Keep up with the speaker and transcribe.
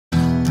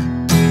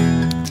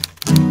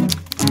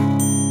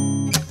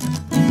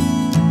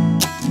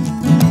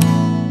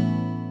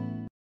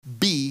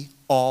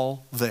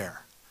all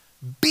there.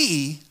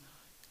 Be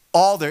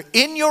all there.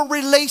 In your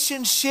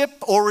relationship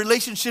or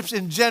relationships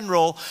in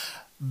general,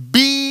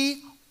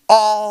 be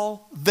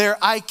all there.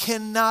 I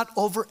cannot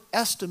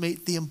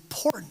overestimate the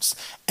importance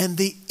and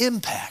the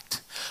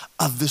impact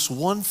of this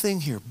one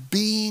thing here,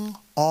 being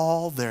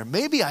all there.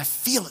 Maybe I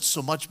feel it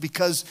so much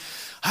because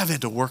I've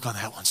had to work on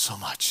that one so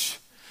much.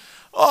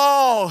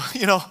 Oh,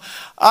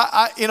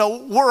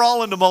 we're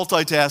all into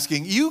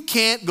multitasking. You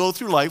can't go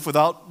through life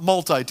without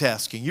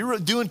multitasking. You're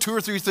doing 2 or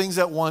 3 things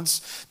at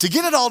once. To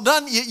get it all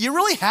done, you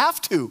really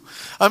have to.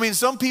 I mean,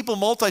 some people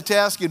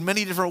multitask in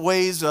many different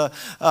ways.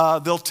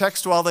 They'll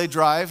text while they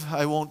drive.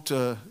 I won't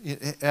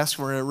ask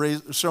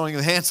for showing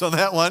of hands on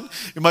that one.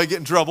 You might get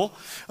in trouble.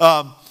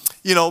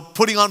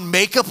 Putting on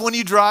makeup when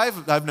you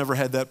drive. I've never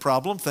had that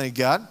problem, thank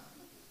God.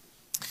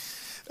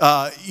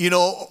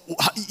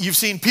 You've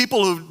seen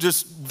people who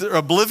they're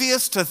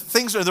oblivious to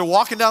things, or they're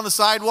walking down the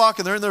sidewalk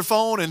and they're in their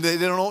phone and they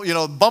don't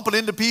know, bumping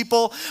into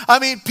people. I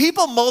mean,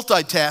 people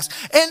multitask.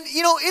 And,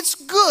 it's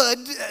good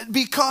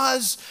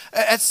because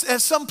at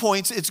some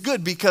points it's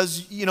good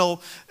because,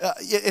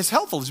 it's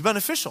helpful, it's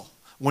beneficial.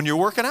 When you're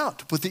working out,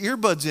 to put the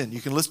earbuds in, you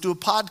can listen to a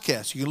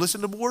podcast, you can listen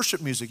to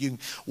worship music, you can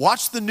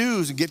watch the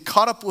news and get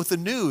caught up with the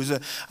news.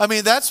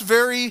 That's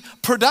very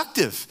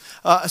productive.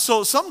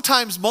 So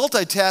sometimes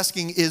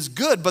multitasking is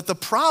good, but the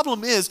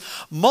problem is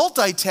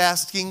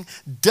multitasking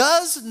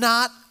does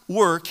not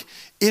work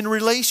in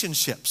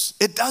relationships.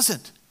 It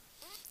doesn't.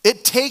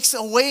 It takes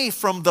away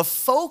from the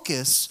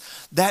focus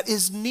that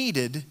is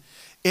needed.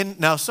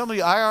 Now some of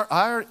you,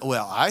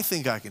 I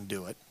think I can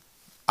do it.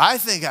 I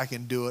think I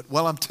can do it.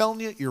 Well, I'm telling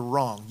you, you're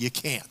wrong. You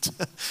can't.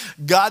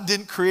 God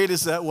didn't create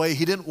us that way.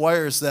 He didn't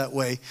wire us that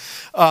way.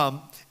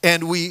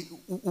 And we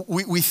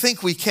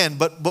think we can,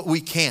 but we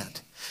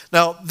can't.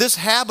 Now, this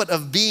habit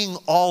of being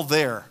all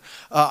there,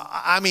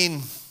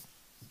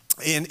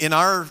 in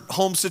our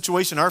home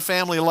situation, our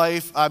family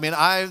life,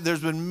 there's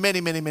been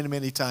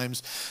many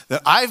times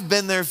that I've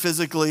been there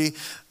physically,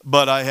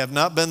 but I have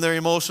not been there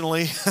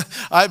emotionally.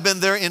 I've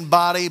been there in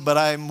body, but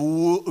I'm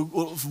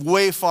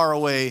way far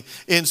away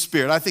in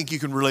spirit. I think you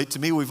can relate to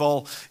me. We've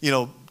all,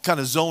 kind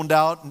of zoned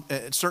out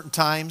at certain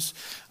times.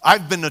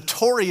 I've been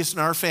notorious in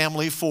our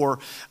family for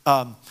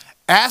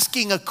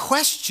asking a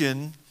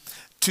question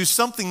to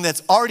something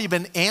that's already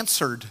been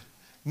answered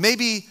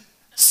maybe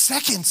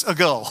seconds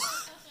ago.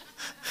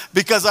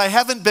 Because I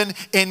haven't been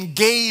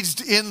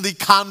engaged in the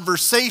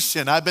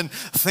conversation. I've been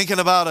thinking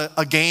about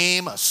a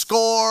game, a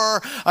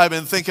score. I've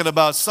been thinking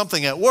about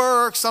something at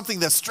work, something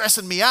that's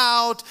stressing me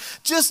out.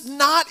 Just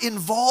not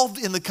involved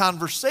in the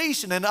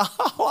conversation. And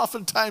I'll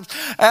oftentimes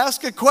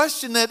ask a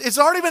question that it's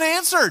already been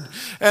answered.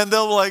 And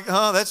they'll be like,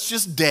 that's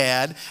just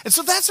dad. And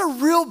so that's a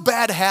real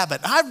bad habit.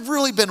 I've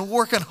really been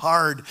working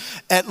hard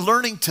at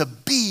learning to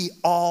be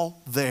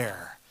all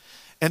there.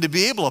 And to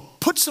be able to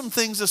put some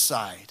things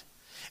aside.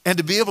 And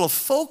to be able to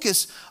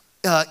focus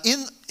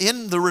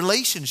in the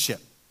relationship.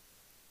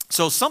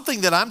 So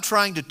something that I'm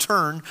trying to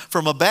turn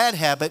from a bad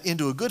habit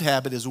into a good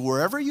habit is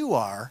wherever you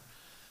are,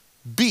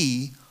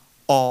 be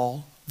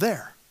all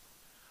there.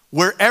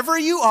 Wherever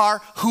you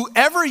are,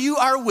 whoever you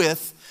are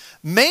with,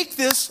 make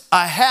this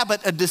a habit,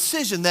 a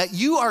decision that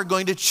you are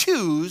going to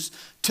choose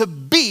to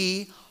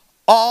be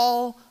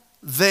all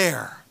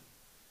there.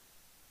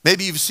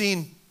 Maybe you've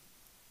seen,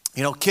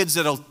 kids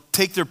that'll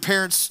take their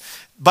parents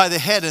by the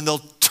head and they'll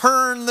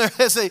turn their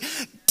head and say,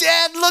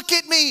 Dad, look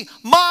at me.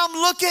 Mom,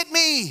 look at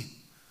me.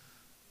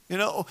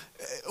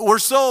 We're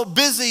so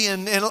busy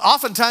and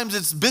oftentimes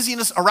it's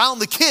busyness around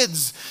the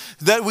kids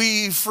that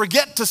we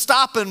forget to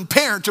stop and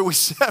parent, or we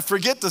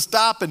forget to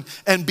stop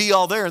and be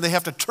all there. And they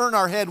have to turn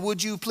our head,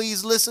 would you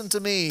please listen to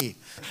me?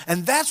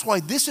 And that's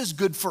why this is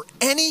good for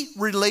any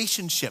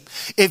relationship.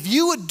 If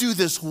you would do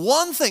this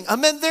one thing,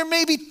 there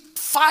may be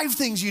 5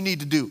 things you need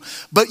to do,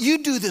 but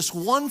you do this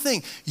one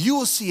thing, you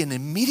will see an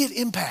immediate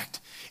impact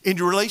in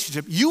your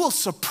relationship. You will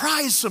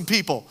surprise some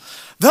people.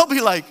 They'll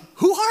be like,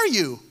 who are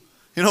you?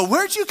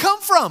 Where'd you come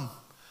from?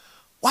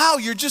 Wow,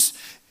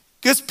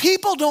 because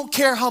people don't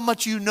care how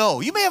much you know.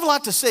 You may have a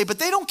lot to say, but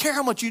they don't care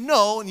how much you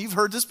know, and you've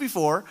heard this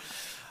before,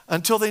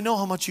 until they know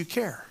how much you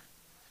care.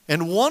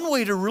 And one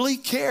way to really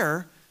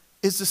care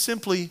is to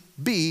simply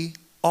be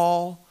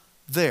all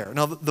there.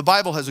 Now, the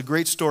Bible has a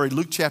great story,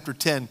 Luke chapter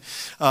 10,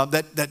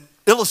 that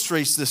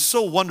illustrates this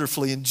so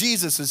wonderfully. And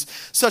Jesus is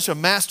such a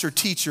master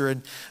teacher,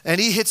 and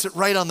he hits it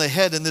right on the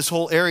head in this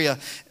whole area.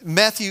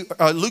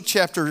 Luke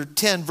chapter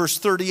 10, verse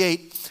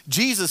 38,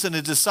 Jesus and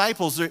his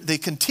disciples, they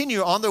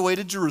continue on their way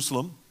to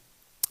Jerusalem,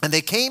 and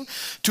they came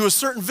to a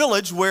certain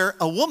village where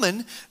a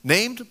woman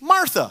named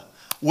Martha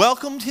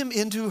welcomed him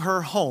into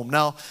her home.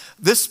 Now,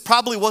 this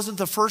probably wasn't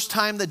the first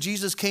time that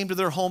Jesus came to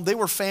their home. They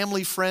were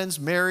family friends,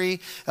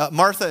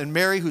 Martha and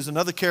Mary, who's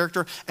another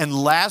character, and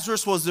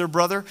Lazarus was their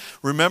brother.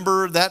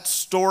 Remember that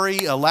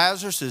story?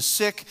 Lazarus is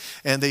sick,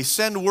 and they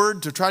send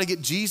word to try to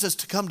get Jesus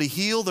to come to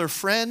heal their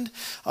friend,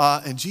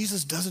 and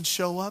Jesus doesn't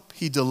show up.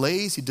 He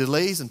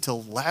delays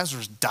until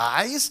Lazarus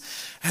dies,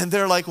 and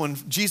they're like, when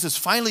Jesus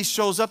finally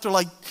shows up, they're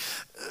like,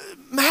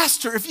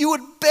 Master, if you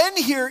had been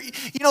here,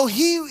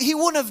 he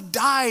wouldn't have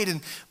died.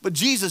 But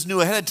Jesus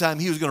knew ahead of time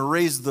he was going to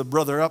raise the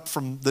brother up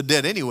from the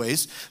dead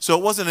anyways. So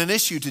it wasn't an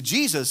issue to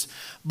Jesus.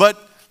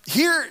 But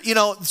here,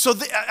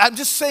 I'm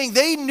just saying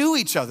they knew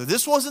each other.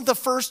 This wasn't the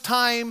first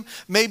time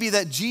maybe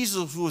that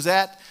Jesus was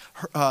at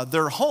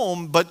their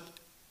home, but,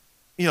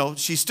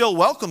 she still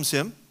welcomes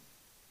him.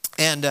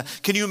 And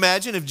can you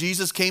imagine if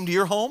Jesus came to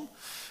your home,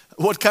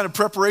 what kind of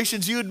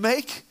preparations you would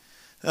make?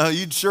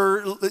 You'd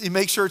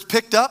make sure it's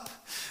picked up.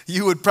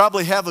 You would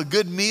probably have a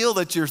good meal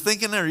that you're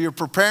thinking or you're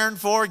preparing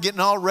for, getting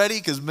all ready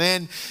because,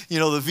 man,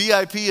 the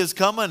VIP is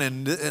coming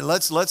and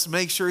let's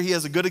make sure he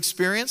has a good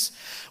experience.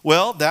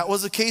 Well, that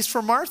was the case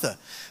for Martha.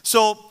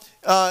 So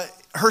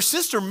her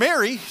sister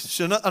Mary,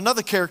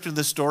 another character in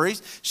this story,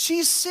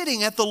 she's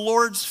sitting at the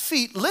Lord's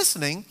feet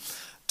listening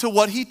to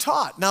what he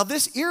taught. Now,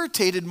 this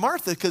irritated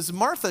Martha because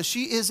Martha,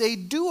 she is a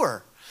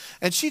doer.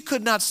 And she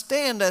could not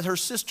stand that her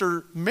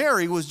sister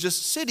Mary was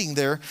just sitting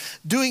there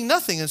doing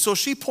nothing. And so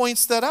she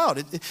points that out.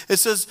 It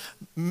says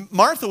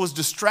Martha was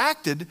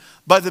distracted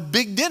by the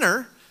big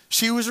dinner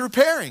she was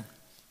preparing.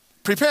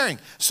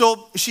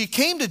 So she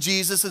came to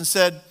Jesus and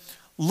said,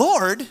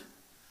 Lord,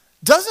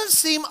 doesn't it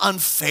seem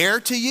unfair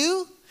to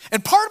you?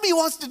 And part of me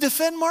wants to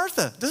defend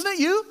Martha. Doesn't it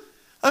you?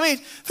 I mean,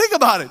 think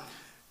about it.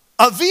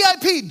 A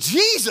VIP,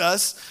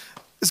 Jesus,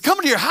 is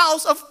coming to your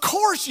house. Of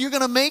course you're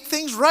going to make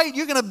things right.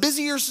 You're going to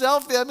busy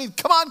yourself. I mean,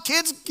 come on,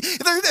 kids.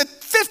 They're at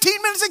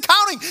 15 minutes and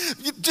counting.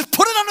 You just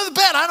put it under the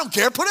bed. I don't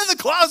care. Put it in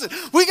the closet.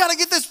 We got to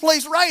get this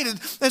place right.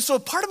 And so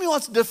part of me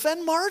wants to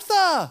defend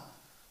Martha.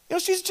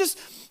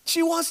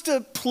 She wants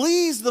to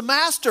please the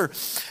master.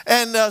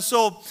 And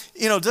so,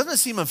 doesn't it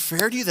seem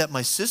unfair to you that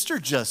my sister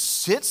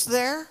just sits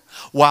there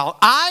while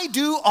I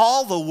do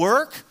all the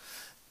work?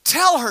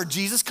 Tell her,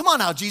 Jesus. Come on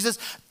now, Jesus.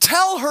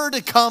 Tell her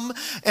to come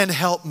and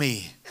help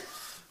me.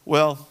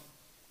 Well,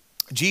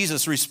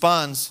 Jesus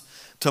responds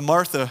to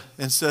Martha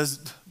and says,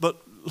 but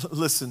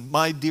listen,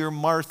 my dear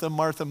Martha,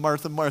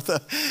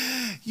 Martha,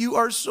 you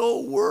are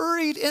so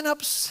worried and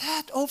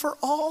upset over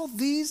all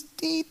these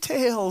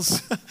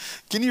details.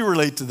 Can you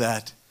relate to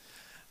that?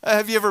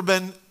 Have you ever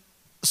been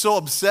so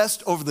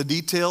obsessed over the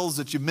details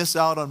that you miss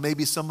out on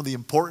maybe some of the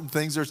important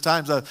things? There's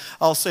times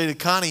I'll say to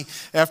Connie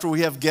after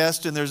we have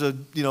guests and there's the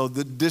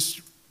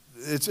dish,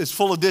 it's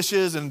full of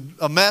dishes and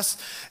a mess,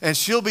 and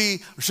she'll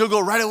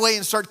go right away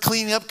and start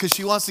cleaning up because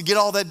she wants to get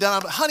all that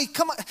done. But honey,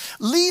 come on,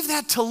 leave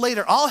that till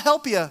later. I'll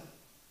help you.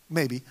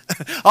 Maybe.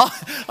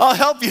 I'll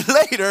help you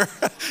later.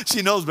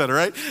 She knows better,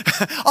 right?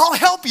 I'll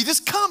help you.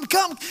 Just come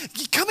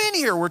in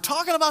here. We're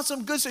talking about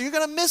some good stuff. You're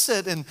going to miss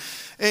it. And,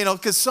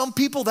 because some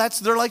people,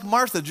 they're like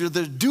Martha.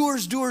 They're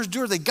doers.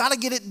 They got to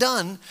get it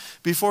done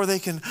before they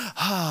can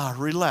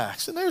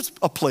relax. And there's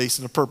a place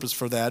and a purpose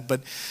for that. But,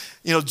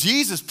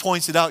 Jesus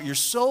points it out. You're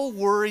so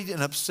worried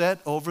and upset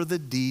over the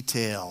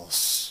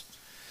details.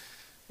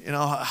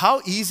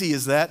 How easy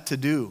is that to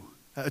do?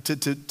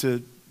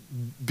 To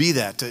be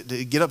that,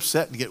 to get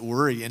upset and get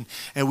worried.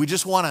 And we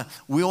just want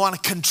to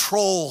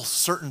control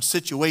certain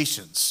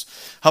situations.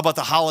 How about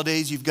the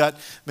holidays? You've got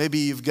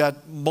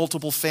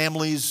multiple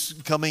families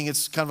coming.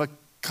 It's kind of a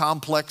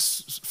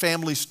complex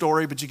family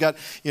story, but you got,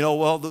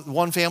 the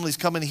one family's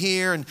coming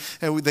here and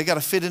they got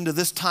to fit into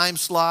this time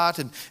slot,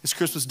 and it's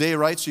Christmas Day,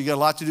 right? So you got a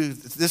lot to do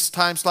this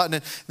time slot,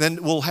 and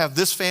then we'll have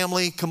this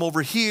family come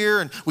over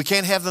here, and we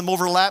can't have them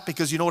overlap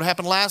because you know what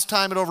happened last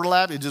time it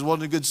overlapped? It just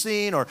wasn't a good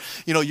scene. Or,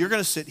 you're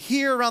going to sit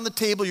here around the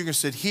table, you're going to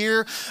sit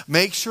here.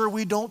 Make sure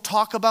we don't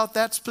talk about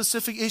that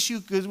specific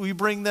issue because we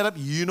bring that up.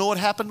 You know what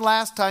happened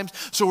last time.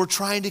 So we're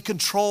trying to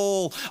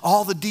control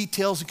all the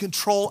details and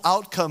control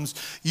outcomes.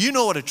 You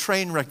know what a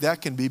train wreck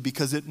that can be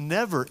because it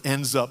never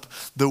ends up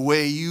the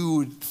way you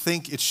would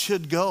think it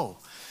should go.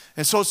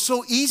 And so it's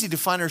so easy to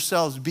find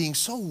ourselves being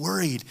so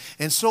worried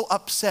and so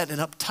upset and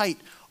uptight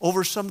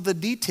over some of the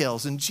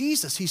details. And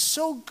Jesus, he's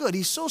so good,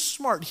 he's so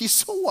smart, he's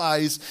so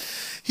wise.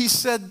 He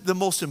said the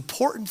most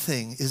important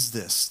thing is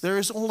this: there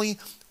is only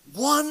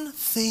one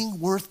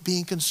thing worth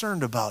being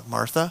concerned about,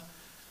 Martha,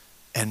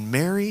 and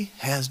Mary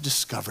has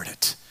discovered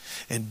it.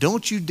 And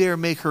don't you dare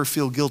make her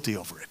feel guilty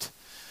over it.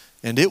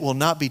 And it will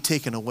not be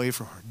taken away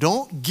from her.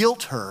 Don't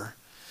guilt her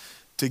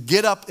to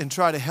get up and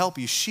try to help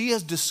you. She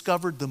has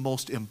discovered the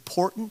most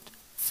important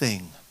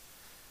thing.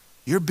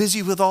 You're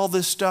busy with all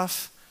this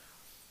stuff,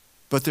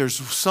 but there's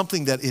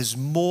something that is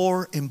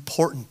more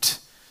important.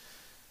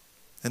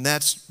 And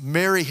that's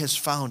Mary has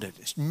found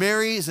it.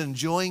 Mary is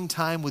enjoying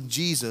time with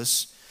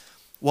Jesus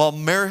while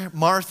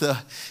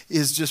Martha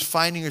is just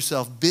finding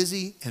herself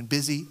busy and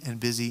busy and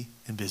busy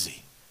and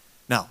busy.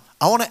 Now,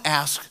 I want to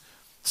ask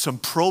some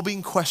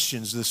probing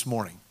questions this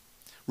morning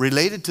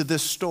related to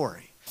this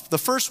story. The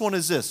first one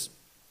is this: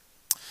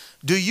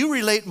 do you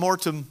relate more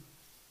to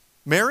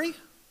Mary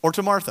or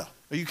to Martha?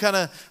 Are you kind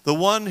of the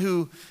one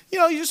who,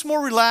 you're just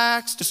more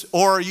relaxed?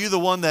 Or are you the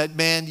one that,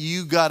 man,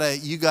 you gotta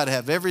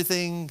have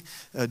everything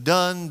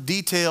done,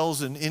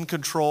 details, and in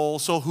control?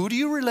 So who do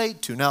you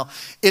relate to? Now,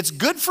 it's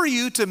good for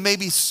you to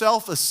maybe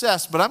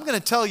self-assess, but I'm going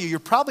to tell you, you're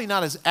probably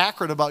not as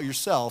accurate about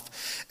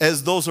yourself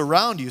as those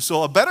around you.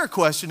 So a better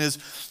question is,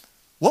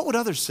 What would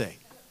others say?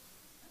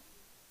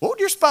 What would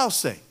your spouse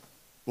say?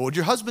 What would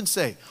your husband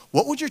say?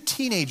 What would your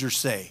teenager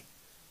say?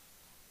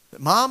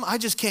 Mom, I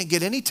just can't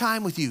get any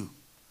time with you.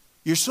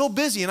 You're so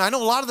busy, and I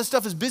know a lot of the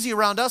stuff is busy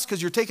around us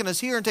because you're taking us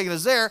here and taking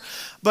us there,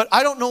 but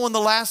I don't know when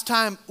the last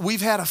time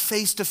we've had a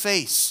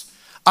face-to-face.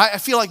 I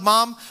feel like,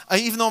 Mom,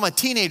 even though I'm a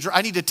teenager,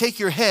 I need to take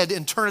your head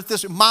and turn it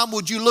this way. Mom,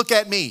 would you look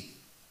at me?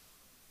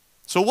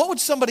 So what would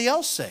somebody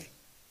else say?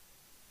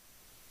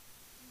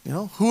 You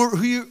know,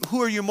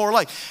 who are you more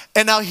like?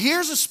 And now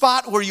here's a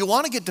spot where you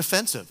want to get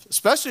defensive,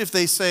 especially if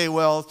they say,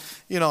 well,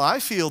 you know, I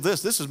feel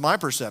this is my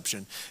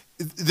perception.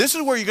 This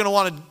is where you're going to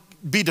want to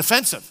be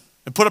defensive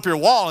and put up your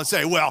wall and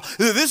say, well,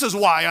 this is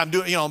why I'm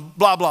doing, you know,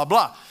 blah, blah,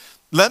 blah.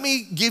 Let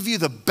me give you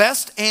the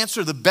best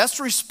answer, the best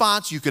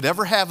response you could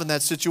ever have in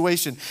that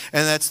situation,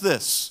 and that's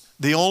this.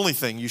 The only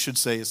thing you should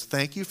say is,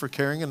 thank you for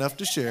caring enough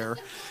to share,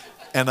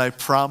 and I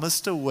promise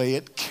to weigh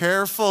it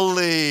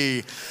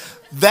carefully.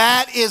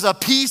 That is a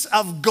piece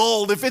of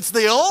gold. If it's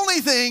the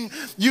only thing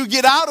you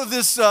get out of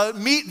this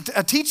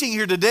teaching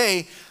here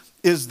today,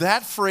 is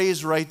that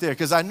phrase right there.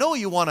 Because I know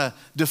you want to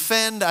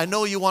defend. I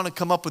know you want to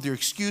come up with your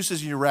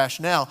excuses and your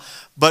rationale.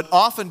 But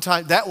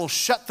oftentimes that will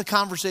shut the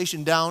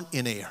conversation down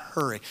in a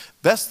hurry.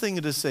 Best thing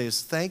to say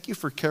is, thank you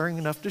for caring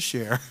enough to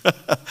share.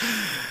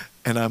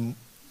 And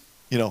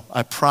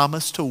I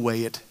promise to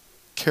weigh it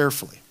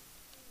carefully.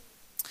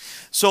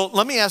 So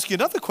let me ask you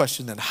another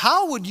question then.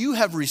 How would you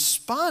have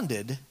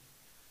responded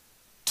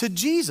to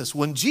Jesus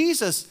when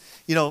Jesus,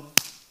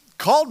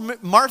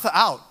 called Martha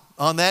out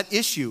on that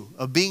issue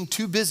of being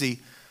too busy?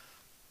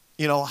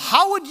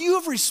 How would you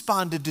have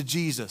responded to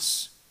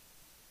Jesus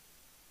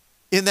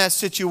in that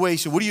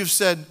situation? Would you have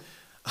said,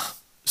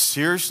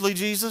 seriously,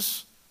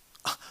 Jesus?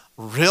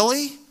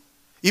 Really?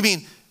 You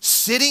mean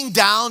sitting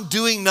down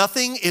doing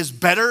nothing is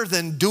better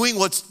than doing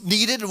what's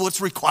needed and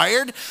what's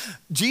required?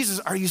 Jesus,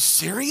 are you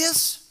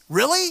serious?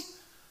 Really?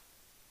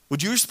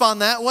 Would you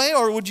respond that way,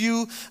 or would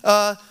you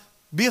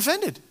be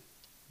offended?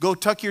 Go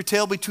tuck your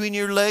tail between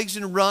your legs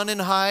and run and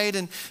hide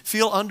and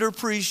feel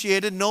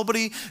underappreciated.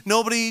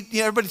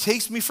 Everybody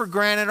takes me for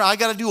granted. I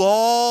got to do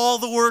all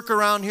the work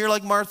around here,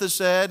 like Martha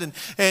said.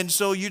 And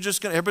so everybody's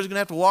going to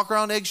have to walk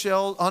around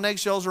on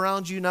eggshells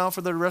around you now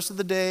for the rest of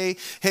the day.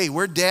 Hey,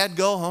 where'd Dad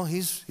go? Oh,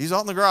 he's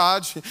out in the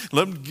garage.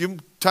 Give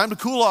him time to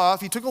cool off.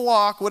 He took a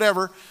walk,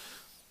 whatever.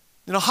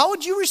 How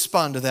would you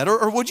respond to that?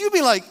 Or would you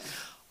be like,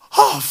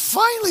 oh,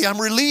 finally, I'm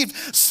relieved.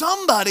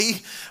 Somebody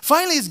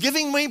finally is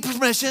giving me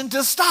permission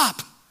to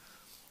stop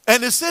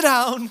and to sit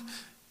down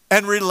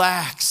and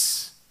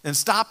relax and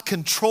stop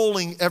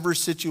controlling every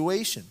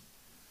situation.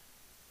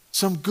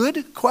 Some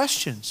good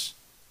questions.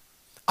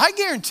 I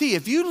guarantee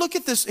if you look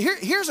at this,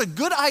 here's a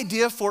good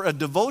idea for a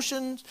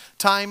devotion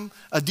time,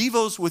 a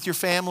devos with your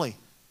family.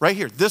 Right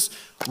here.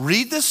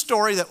 Read this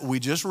story that we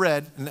just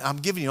read, and I'm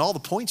giving you all the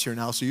points here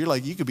now, so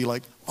you could be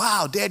like,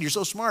 wow, Dad, you're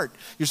so smart.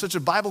 You're such a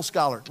Bible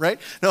scholar, right?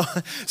 No.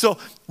 So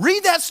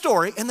read that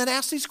story and then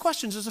ask these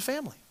questions as a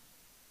family.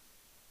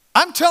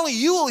 I'm telling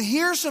you will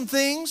hear some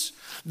things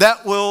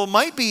that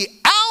might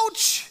be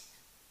ouch,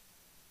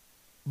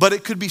 but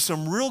it could be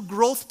some real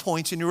growth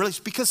points in your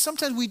relationship, because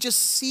sometimes we just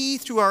see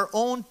through our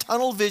own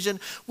tunnel vision.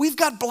 We've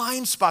got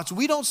blind spots.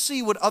 We don't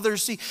see what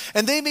others see,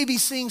 and they may be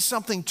seeing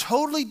something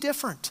totally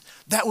different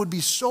that would be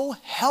so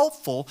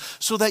helpful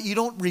so that you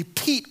don't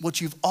repeat what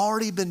you've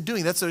already been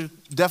doing. That's a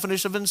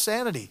definition of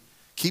insanity.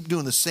 Keep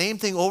doing the same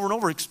thing over and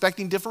over,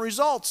 expecting different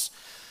results.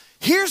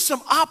 Here's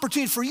some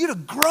opportunity for you to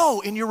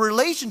grow in your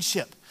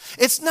relationship.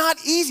 It's not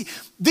easy.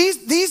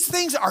 These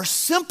things are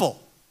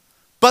simple,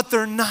 but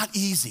they're not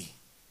easy.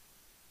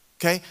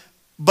 Okay?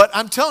 But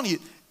I'm telling you,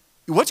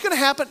 what's going to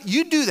happen,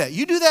 you do that.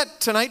 You do that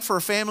tonight for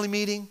a family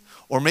meeting,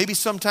 or maybe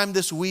sometime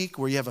this week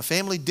where you have a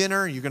family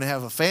dinner, you're going to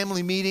have a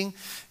family meeting.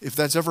 If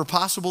that's ever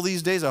possible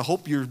these days, I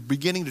hope you're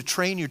beginning to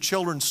train your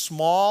children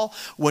small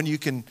when you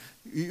can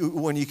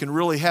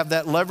really have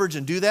that leverage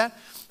and do that.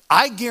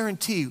 I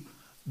guarantee you,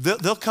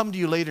 they'll come to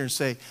you later and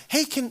say,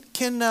 hey, can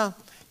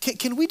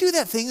we do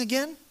that thing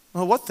again?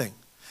 Well, what thing?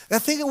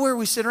 That thing where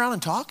we sit around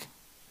and talk?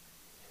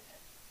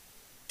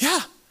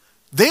 Yeah.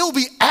 They'll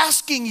be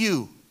asking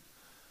you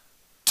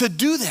to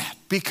do that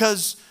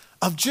because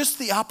of just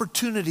the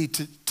opportunity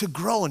to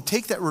grow and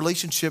take that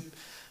relationship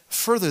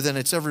further than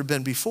it's ever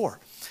been before.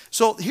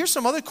 So here's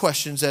some other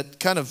questions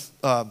that kind of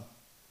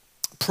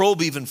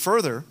probe even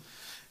further.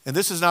 And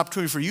this is an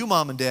opportunity for you,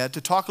 Mom and Dad, to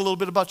talk a little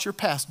bit about your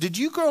past. Did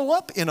you grow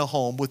up in a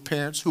home with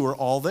parents who are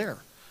all there?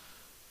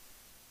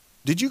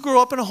 Did you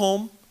grow up in a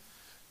home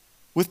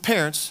with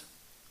parents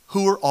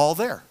who are all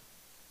there?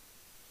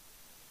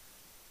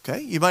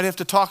 Okay, you might have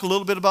to talk a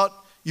little bit about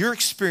your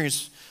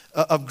experience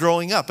of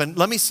growing up. And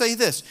let me say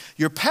this,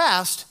 your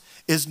past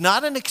is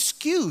not an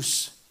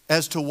excuse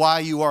as to why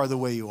you are the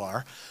way you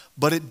are,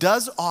 but it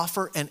does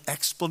offer an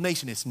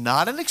explanation. It's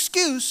not an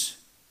excuse.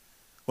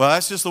 Well,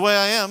 that's just the way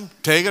I am.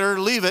 Take it or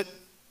leave it.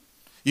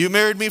 You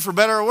married me for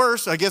better or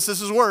worse. I guess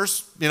this is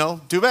worse.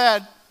 Too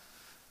bad.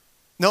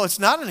 No, it's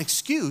not an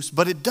excuse,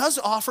 but it does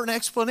offer an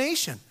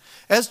explanation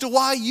as to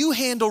why you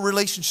handle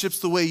relationships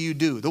the way you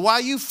do, why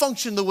you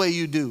function the way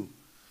you do.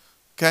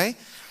 okay?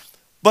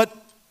 But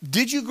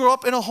did you grow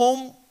up in a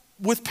home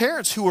with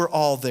parents who were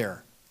all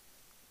there?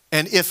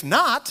 And if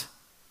not,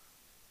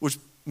 which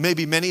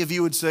maybe many of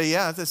you would say,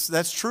 yeah,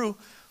 that's true,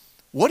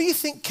 what do you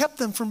think kept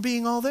them from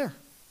being all there?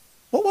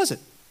 What was it?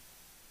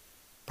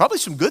 Probably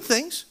some good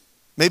things.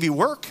 Maybe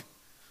work.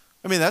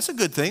 I mean, that's a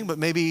good thing, but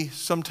maybe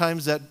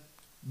sometimes that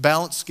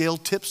balance scale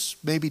tips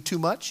maybe too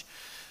much.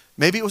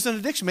 Maybe it was an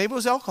addiction. Maybe it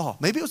was alcohol.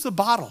 Maybe it was the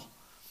bottle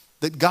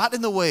that got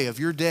in the way of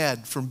your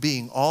dad from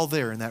being all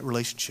there in that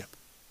relationship.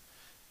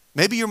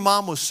 Maybe your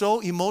mom was so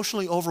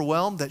emotionally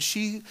overwhelmed that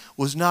she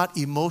was not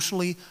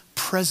emotionally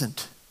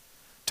present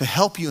to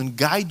help you and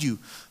guide you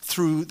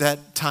through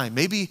that time.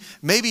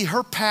 Maybe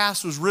her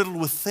past was riddled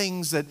with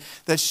things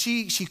that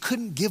she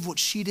couldn't give what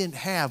she didn't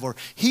have, or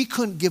he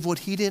couldn't give what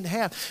he didn't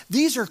have.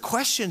 These are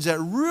questions that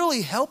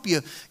really help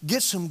you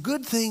get some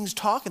good things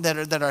talking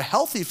that are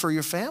healthy for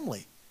your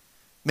family.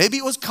 Maybe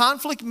it was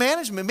conflict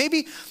management.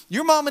 Maybe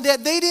your mom and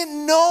dad, they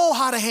didn't know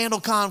how to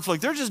handle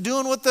conflict. They're just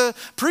doing what the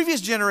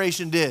previous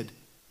generation did.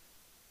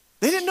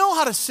 They didn't know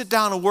how to sit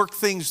down and work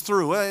things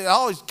through. It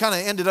always kind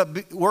of ended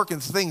up working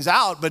things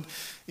out, but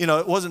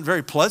it wasn't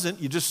very pleasant.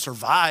 You just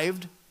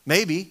survived,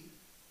 maybe.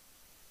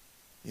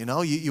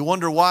 You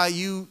wonder why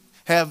you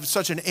have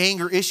such an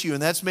anger issue,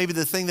 and that's maybe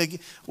the thing that,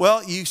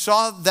 you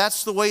saw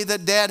that's the way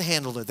that dad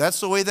handled it. That's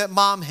the way that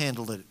mom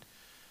handled it.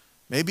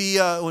 Maybe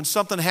when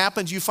something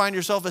happens, you find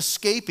yourself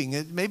escaping.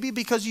 It maybe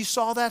because you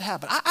saw that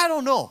happen. I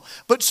don't know.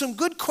 But some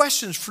good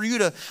questions for you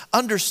to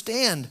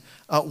understand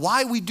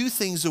why we do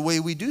things the way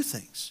we do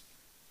things.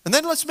 And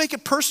then let's make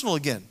it personal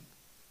again.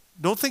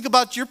 Don't think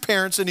about your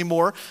parents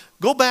anymore.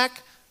 Go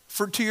back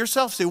to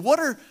yourself. Say, what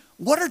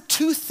are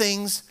two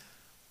things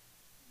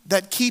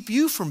that keep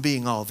you from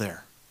being all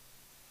there?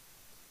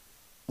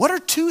 What are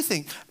two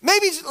things?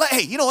 Maybe,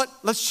 hey, you know what?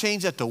 Let's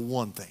change that to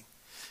one thing.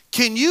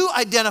 Can you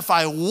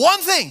identify one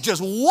thing?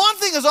 Just one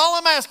thing is all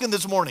I'm asking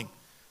this morning.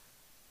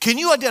 Can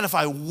you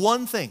identify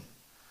one thing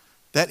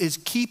that is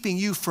keeping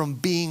you from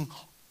being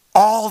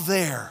all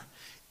there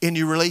in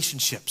your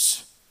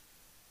relationships?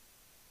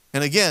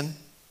 And again,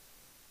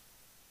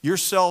 your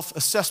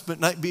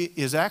self-assessment might be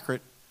is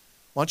accurate.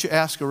 Why don't you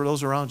ask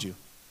those around you?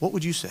 What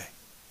would you say?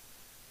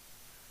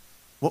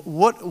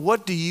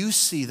 What do you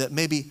see that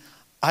maybe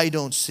I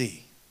don't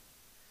see?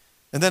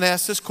 And then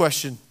ask this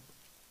question.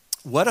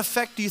 What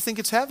effect do you think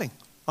it's having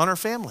on our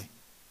family?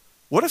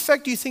 What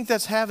effect do you think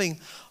that's having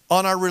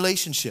on our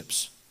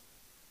relationships?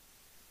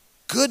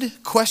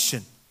 Good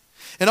question.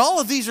 And all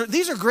of these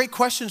are great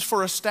questions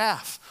for a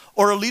staff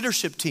or a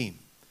leadership team.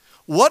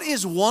 What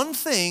is one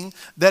thing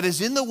that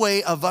is in the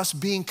way of us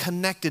being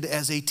connected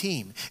as a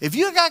team? If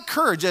you got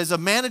courage as a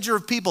manager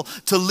of people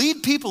to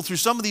lead people through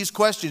some of these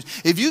questions,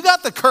 if you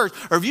got the courage,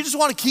 or if you just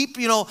want to keep,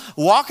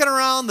 walking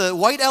around the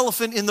white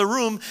elephant in the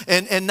room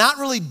and not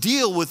really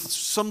deal with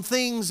some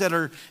things that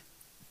are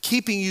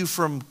keeping you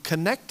from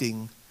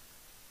connecting,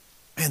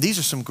 man, these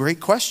are some great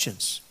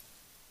questions.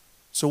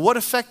 So what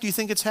effect do you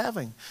think it's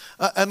having?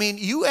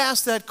 You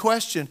ask that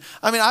question.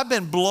 I've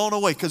been blown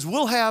away because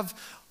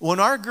when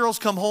our girls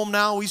come home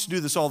now, we used to do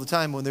this all the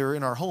time when they were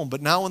in our home,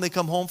 but now when they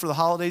come home for the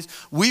holidays,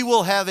 we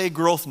will have a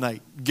growth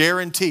night,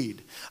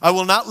 guaranteed. I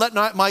will not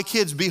let my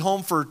kids be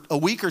home for a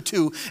week or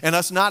two and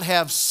us not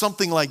have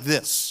something like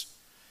this.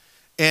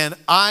 And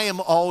I am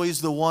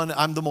always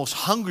I'm the most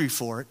hungry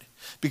for it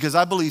because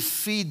I believe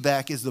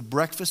feedback is the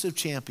breakfast of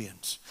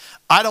champions.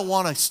 I don't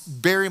want to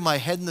bury my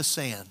head in the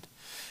sand.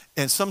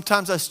 And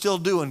sometimes I still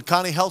do, and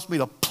Connie helps me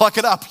to pluck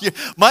it up.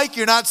 Mike,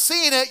 you're not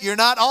seeing it. You're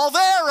not all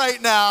there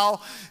right now.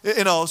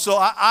 So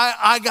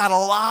I got a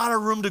lot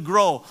of room to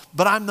grow,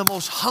 but I'm the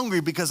most hungry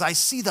because I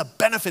see the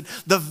benefit,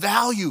 the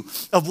value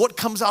of what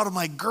comes out of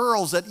my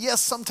girls that,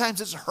 yes,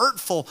 sometimes it's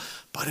hurtful,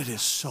 but it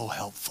is so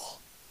helpful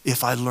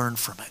if I learn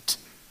from it.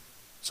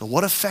 So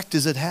what effect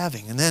is it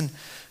having? And then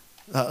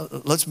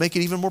let's make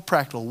it even more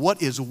practical.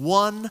 What is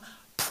one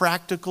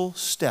practical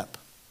step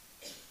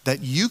that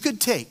you could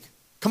take?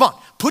 Come on,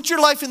 put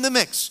your life in the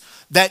mix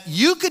that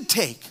you could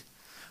take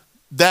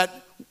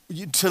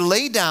to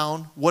lay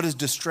down what is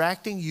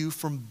distracting you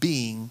from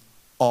being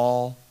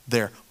all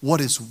there. What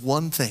is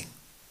one thing?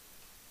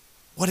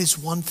 What is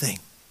one thing?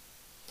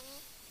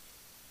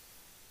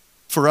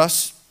 For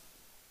us,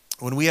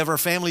 when we have our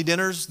family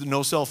dinners,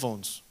 no cell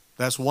phones.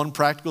 That's one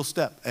practical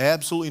step.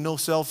 Absolutely no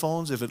cell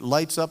phones. If it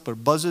lights up or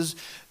buzzes,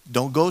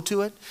 don't go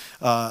to it.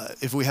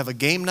 If we have a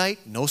game night,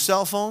 no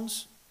cell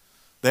phones.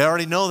 They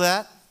already know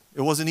that.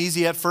 It wasn't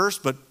easy at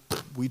first, but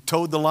we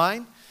towed the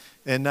line.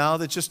 And now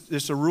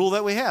it's a rule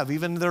that we have.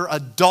 Even they're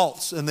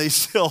adults and they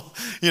still,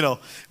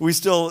 we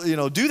still,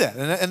 do that.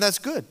 And that's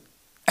good.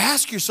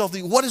 Ask yourself,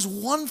 what is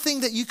one thing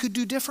that you could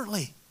do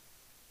differently?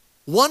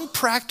 One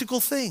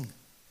practical thing.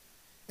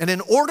 And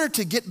in order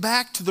to get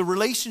back to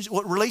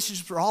what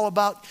relationships are all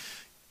about,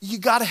 you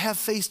got to have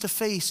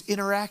face-to-face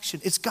interaction.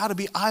 It's got to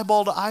be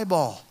eyeball to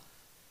eyeball.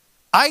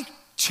 I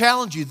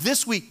challenge you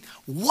this week,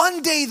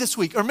 one day this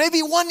week, or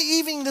maybe one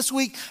evening this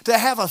week, to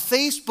have a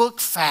Facebook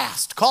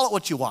fast. Call it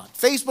what you want.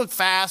 Facebook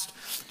fast.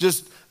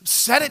 Just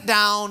set it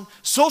down.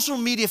 Social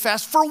media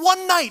fast for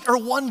one night or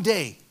one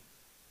day.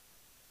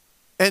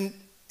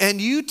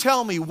 And you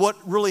tell me what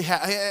really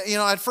happened. You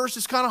know, at first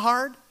it's kind of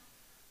hard,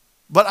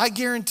 but I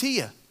guarantee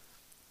you,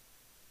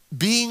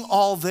 being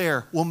all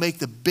there will make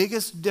the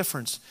biggest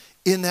difference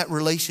in that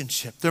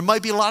relationship. There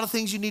might be a lot of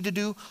things you need to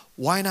do.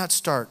 Why not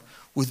start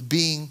with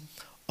being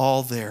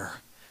all there?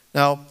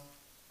 Now,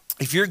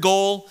 if your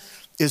goal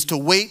is to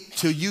wait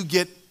till you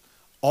get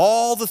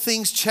all the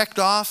things checked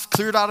off,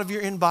 cleared out of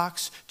your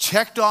inbox,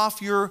 checked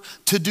off your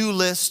to-do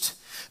list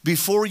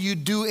before you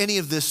do any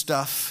of this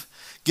stuff,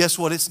 guess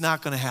what? It's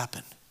not going to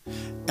happen.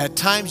 At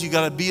times, you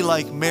got to be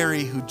like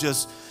Mary, who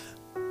just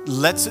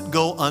lets it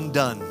go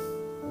undone.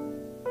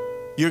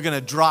 You're going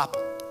to drop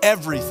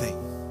everything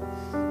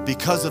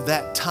because of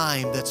that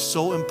time that's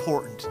so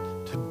important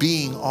to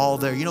being all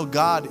there. You know,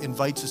 God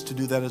invites us to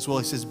do that as well.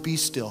 He says, be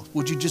still.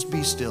 Would you just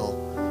be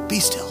still? Be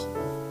still.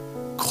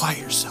 Quiet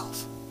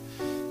yourself.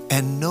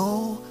 And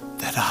know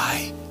that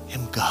I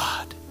am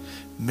God.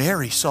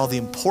 Mary saw the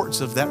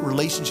importance of that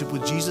relationship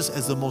with Jesus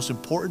as the most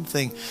important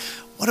thing.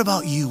 What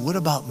about you? What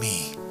about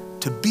me?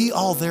 To be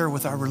all there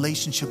with our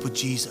relationship with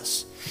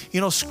Jesus.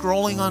 You know,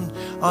 scrolling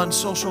on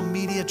social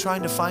media,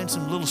 trying to find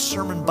some little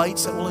sermon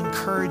bites that will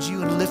encourage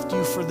you and lift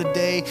you for the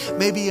day.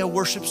 Maybe a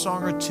worship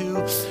song or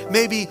two.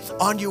 Maybe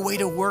on your way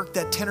to work,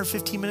 that 10 or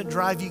 15 minute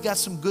drive, you got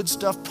some good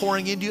stuff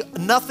pouring into you.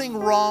 Nothing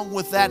wrong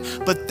with that,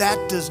 but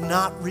that does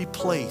not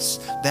replace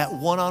that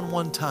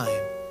one-on-one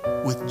time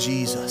with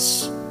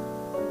Jesus,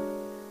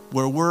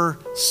 where we're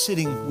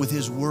sitting with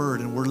his word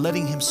and we're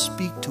letting him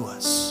speak to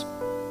us.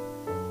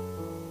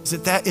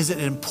 Is it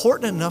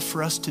important enough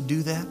for us to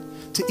do that?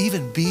 To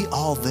even be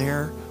all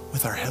there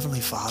with our Heavenly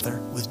Father,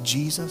 with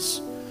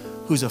Jesus,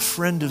 who's a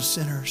friend of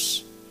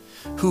sinners,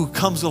 who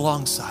comes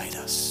alongside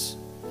us.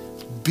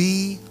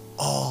 Be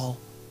all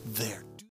there.